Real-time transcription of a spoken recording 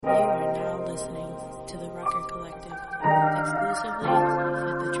Collective, exclusively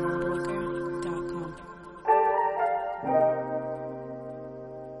at thedrumbroker.com.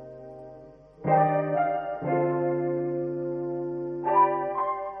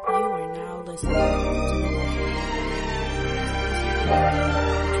 You are now listening to the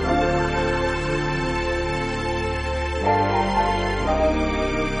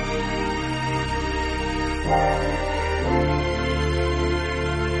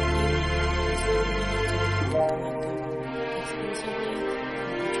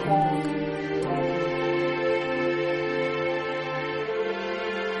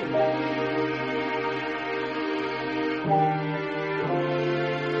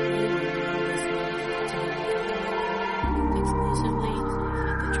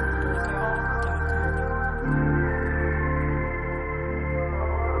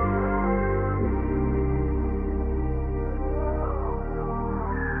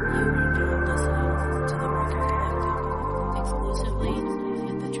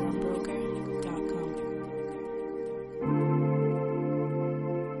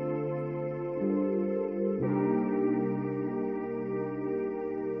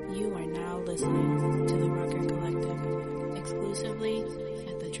listening to the Rucker Collective, exclusively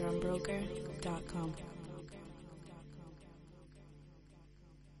at thedrumbroker.com.